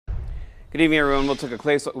Good evening, everyone. We'll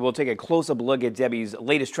take a close-up look at Debbie's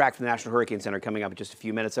latest track from the National Hurricane Center coming up in just a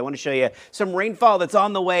few minutes. I want to show you some rainfall that's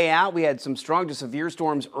on the way out. We had some strong to severe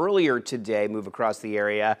storms earlier today move across the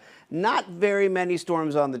area. Not very many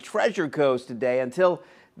storms on the Treasure Coast today until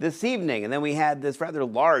this evening, and then we had this rather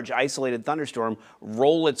large isolated thunderstorm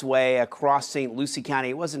roll its way across St. Lucie County.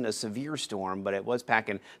 It wasn't a severe storm, but it was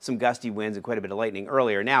packing some gusty winds and quite a bit of lightning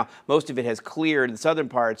earlier. Now, most of it has cleared the southern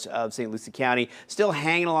parts of St. Lucie County, still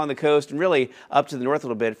hanging along the coast and really up to the north a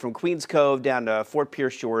little bit from Queens Cove down to Fort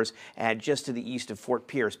Pierce shores and just to the east of Fort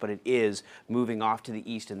Pierce, but it is moving off to the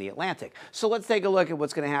east in the Atlantic. So let's take a look at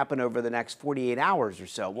what's going to happen over the next 48 hours or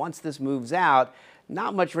so. Once this moves out,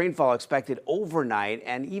 not much rainfall expected overnight,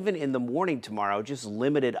 and even in the morning tomorrow, just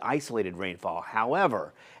limited isolated rainfall.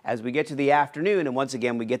 However, as we get to the afternoon, and once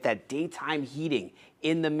again, we get that daytime heating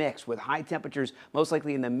in the mix with high temperatures, most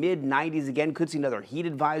likely in the mid-90s again. Could see another heat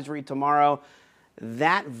advisory tomorrow.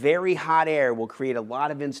 That very hot air will create a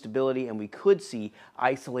lot of instability, and we could see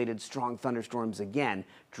isolated strong thunderstorms again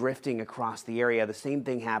drifting across the area. The same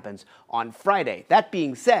thing happens on Friday. That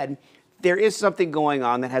being said, there is something going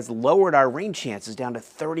on that has lowered our rain chances down to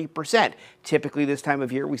 30%. Typically this time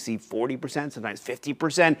of year we see 40%, sometimes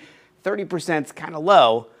 50%. 30% is kind of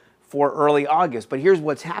low for early August, but here's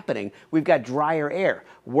what's happening. We've got drier air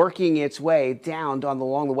working its way down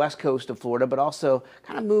along the west coast of Florida, but also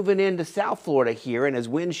kind of moving into South Florida here. And as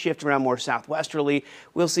winds shift around more southwesterly,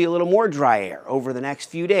 we'll see a little more dry air over the next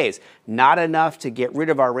few days. Not enough to get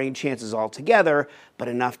rid of our rain chances altogether, but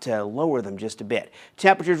enough to lower them just a bit.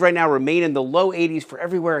 Temperatures right now remain in the low 80s for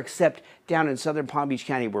everywhere except down in southern Palm Beach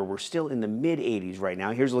County, where we're still in the mid 80s right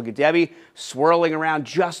now. Here's a look at Debbie swirling around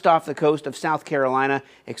just off the coast of South Carolina,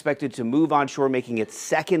 expected to move onshore, making its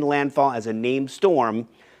second landfall as a named storm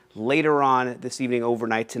later on this evening,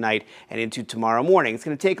 overnight tonight, and into tomorrow morning. It's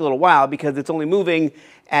going to take a little while because it's only moving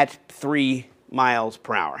at 3 miles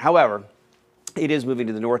per hour. However, it is moving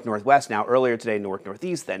to the north-northwest now. Earlier today,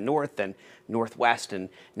 north-northeast, then north, then northwest, and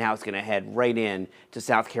now it's going to head right in to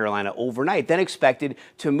South Carolina overnight. Then expected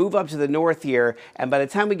to move up to the north here, and by the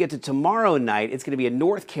time we get to tomorrow night, it's going to be in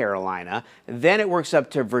North Carolina. Then it works up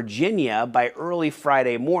to Virginia by early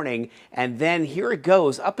Friday morning, and then here it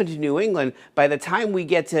goes up into New England. By the time we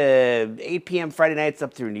get to 8 p.m. Friday night, it's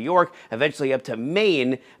up through New York, eventually up to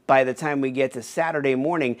Maine by the time we get to Saturday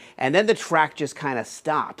morning, and then the track just kind of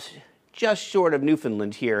stops just short of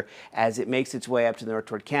Newfoundland here as it makes its way up to the north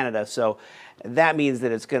toward Canada. So that means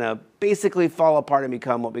that it's going to basically fall apart and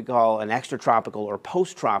become what we call an extratropical or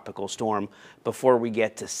post-tropical storm before we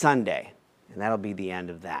get to Sunday. And that'll be the end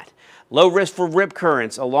of that. Low risk for rip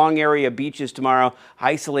currents along area beaches tomorrow.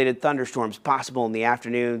 Isolated thunderstorms possible in the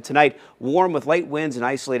afternoon. Tonight, warm with light winds and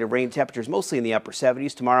isolated rain temperatures mostly in the upper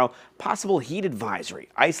 70s. Tomorrow, possible heat advisory.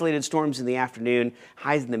 Isolated storms in the afternoon.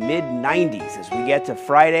 Highs in the mid-90s as we get to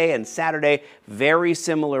Friday and Saturday. Very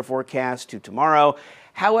similar forecast to tomorrow.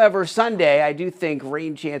 However, Sunday, I do think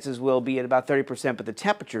rain chances will be at about 30%, but the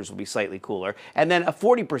temperatures will be slightly cooler. And then a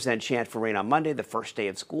 40% chance for rain on Monday, the first day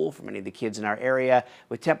of school for many of the kids in our area,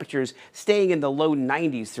 with temperatures staying in the low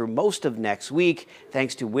 90s through most of next week,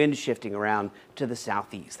 thanks to winds shifting around to the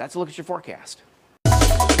southeast. That's a look at your forecast.